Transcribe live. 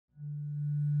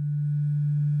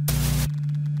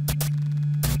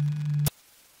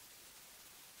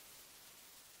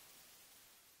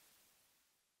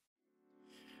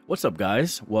What's up,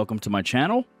 guys? Welcome to my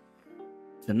channel.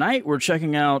 Tonight we're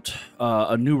checking out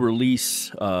a new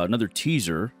release, another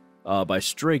teaser by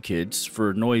Stray Kids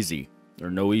for NOEASY or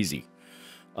NOEASY.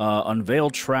 Unveil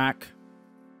track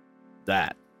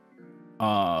that.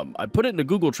 I put it into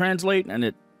Google Translate and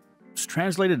it's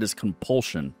translated as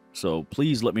compulsion. So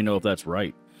please let me know if that's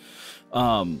right.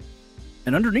 And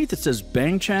underneath it says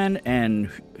Bangchan and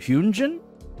Hyunjin.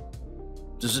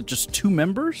 Is it just two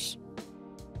members?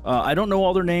 I don't know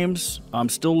all their names. I'm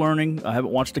still learning. I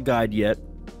haven't watched a guide yet.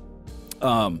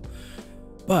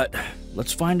 But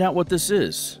let's find out what this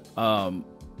is. I'm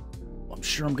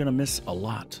sure I'm gonna miss a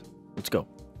lot. Let's go.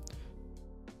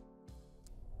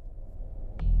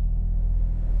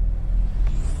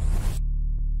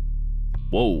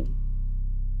 Whoa.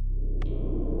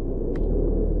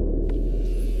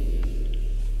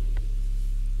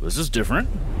 This is different.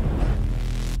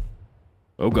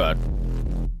 Oh God.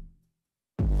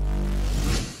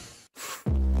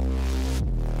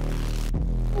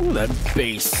 Ooh, that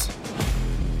bass.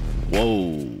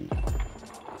 Whoa.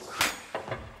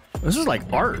 This is like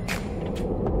art.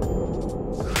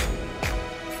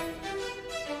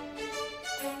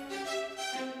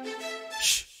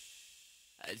 Shh.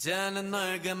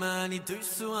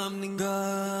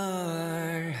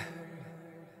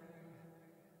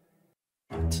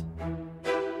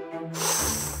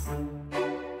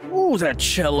 Ooh, that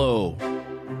cello.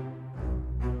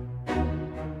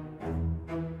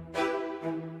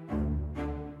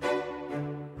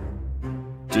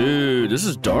 Dude, this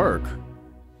is dark.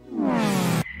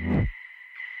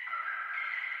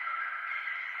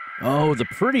 Oh, the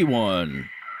pretty one.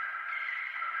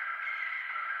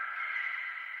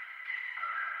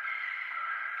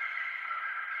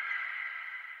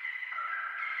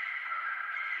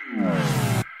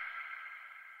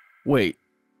 Wait.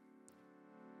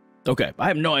 Okay, I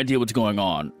have no idea what's going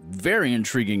on. Very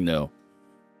intriguing, though.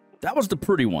 That was the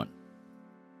pretty one.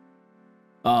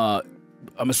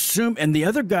 I'm assuming, and the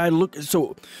other guy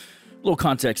so, little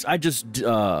context, I just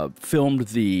filmed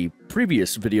the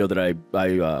previous video that I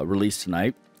released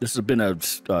tonight. This has been a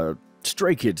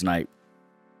Stray Kids night.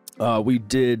 We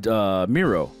did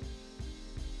Miro,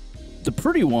 the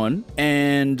pretty one,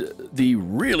 and the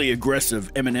really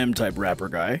aggressive Eminem type rapper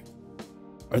guy.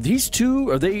 Are these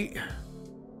two, are they,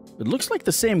 it looks like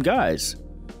the same guys.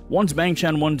 One's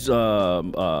Bangchan, one's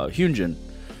Hyunjin.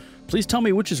 Please tell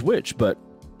me which is which, but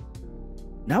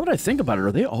now that I think about it,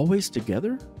 are they always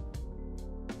together?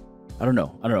 I don't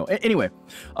know. Anyway,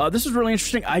 this is really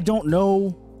interesting. I don't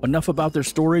know enough about their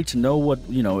story to know what,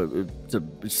 to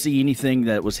see anything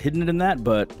that was hidden in that,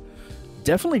 but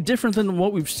definitely different than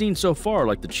what we've seen so far,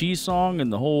 like the Cheese song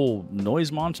and the whole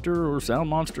noise monster or sound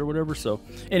monster or whatever. So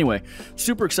anyway,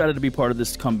 super excited to be part of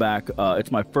this comeback.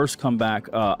 It's my first comeback.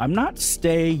 I'm not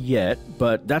stay yet,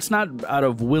 but that's not out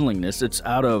of willingness. It's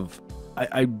out of,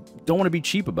 I don't want to be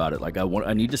cheap about it. Like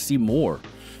I need to see more,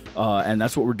 and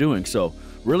that's what we're doing. So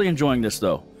really enjoying this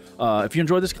though. If you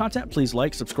enjoy this content, please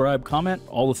like, subscribe, comment,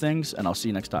 all the things, and I'll see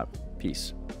you next time.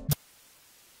 Peace.